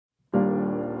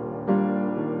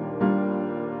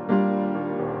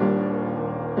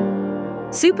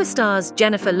Superstars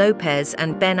Jennifer Lopez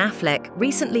and Ben Affleck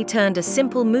recently turned a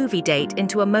simple movie date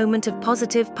into a moment of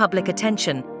positive public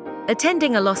attention.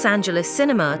 Attending a Los Angeles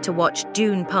cinema to watch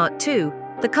Dune Part 2,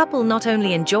 the couple not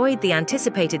only enjoyed the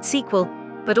anticipated sequel,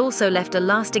 but also left a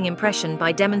lasting impression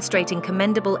by demonstrating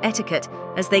commendable etiquette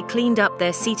as they cleaned up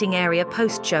their seating area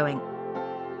post-showing.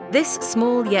 This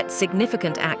small yet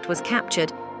significant act was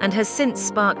captured and has since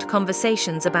sparked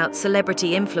conversations about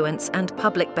celebrity influence and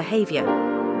public behavior.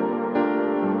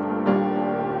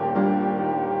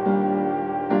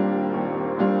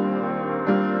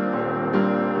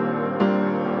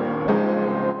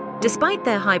 Despite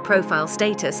their high-profile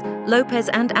status, Lopez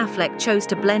and Affleck chose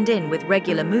to blend in with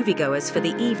regular moviegoers for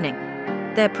the evening.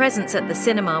 Their presence at the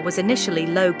cinema was initially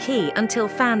low-key until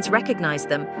fans recognized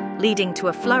them, leading to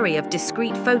a flurry of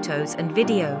discreet photos and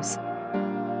videos.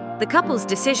 The couple's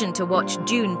decision to watch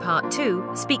Dune Part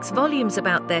 2 speaks volumes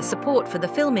about their support for the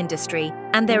film industry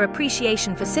and their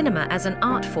appreciation for cinema as an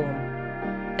art form.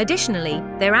 Additionally,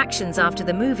 their actions after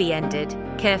the movie ended,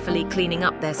 carefully cleaning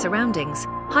up their surroundings,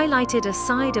 highlighted a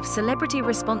side of celebrity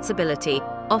responsibility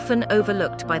often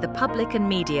overlooked by the public and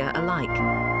media alike.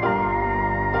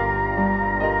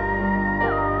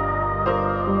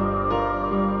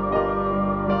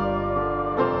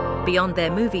 Beyond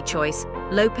their movie choice,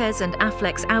 Lopez and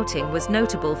Affleck's outing was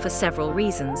notable for several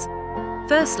reasons.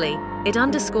 Firstly, it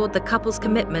underscored the couple's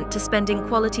commitment to spending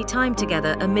quality time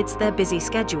together amidst their busy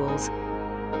schedules.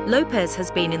 Lopez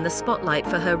has been in the spotlight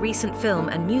for her recent film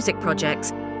and music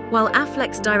projects, while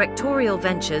Affleck's directorial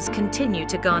ventures continue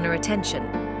to garner attention.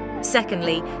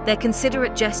 Secondly, their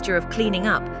considerate gesture of cleaning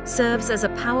up serves as a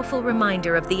powerful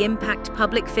reminder of the impact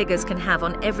public figures can have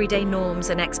on everyday norms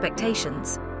and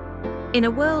expectations. In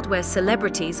a world where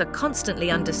celebrities are constantly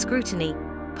under scrutiny,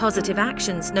 positive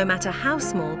actions, no matter how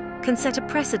small, can set a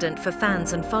precedent for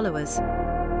fans and followers.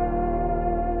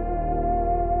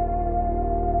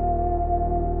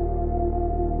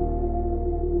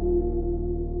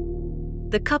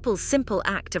 The couple's simple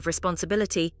act of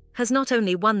responsibility has not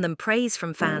only won them praise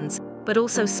from fans, but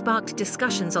also sparked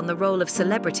discussions on the role of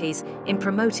celebrities in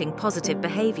promoting positive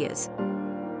behaviors.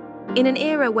 In an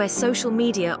era where social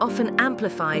media often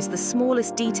amplifies the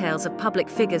smallest details of public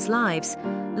figures' lives,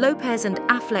 Lopez and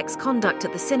Affleck's conduct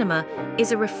at the cinema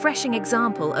is a refreshing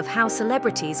example of how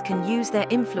celebrities can use their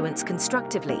influence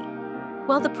constructively.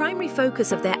 While the primary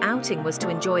focus of their outing was to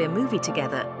enjoy a movie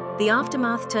together, the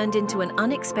aftermath turned into an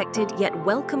unexpected yet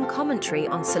welcome commentary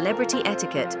on celebrity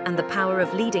etiquette and the power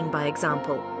of leading by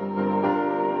example.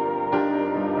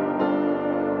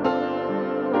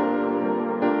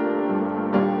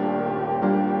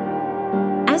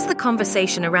 As the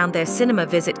conversation around their cinema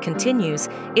visit continues,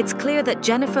 it's clear that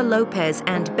Jennifer Lopez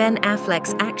and Ben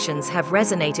Affleck's actions have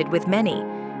resonated with many.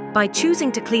 By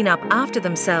choosing to clean up after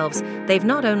themselves, they've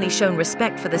not only shown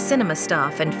respect for the cinema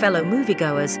staff and fellow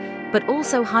moviegoers, but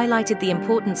also highlighted the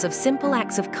importance of simple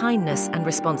acts of kindness and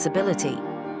responsibility.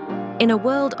 In a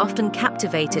world often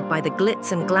captivated by the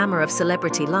glitz and glamour of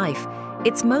celebrity life,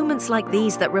 it's moments like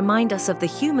these that remind us of the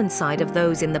human side of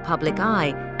those in the public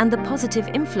eye and the positive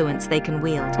influence they can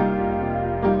wield.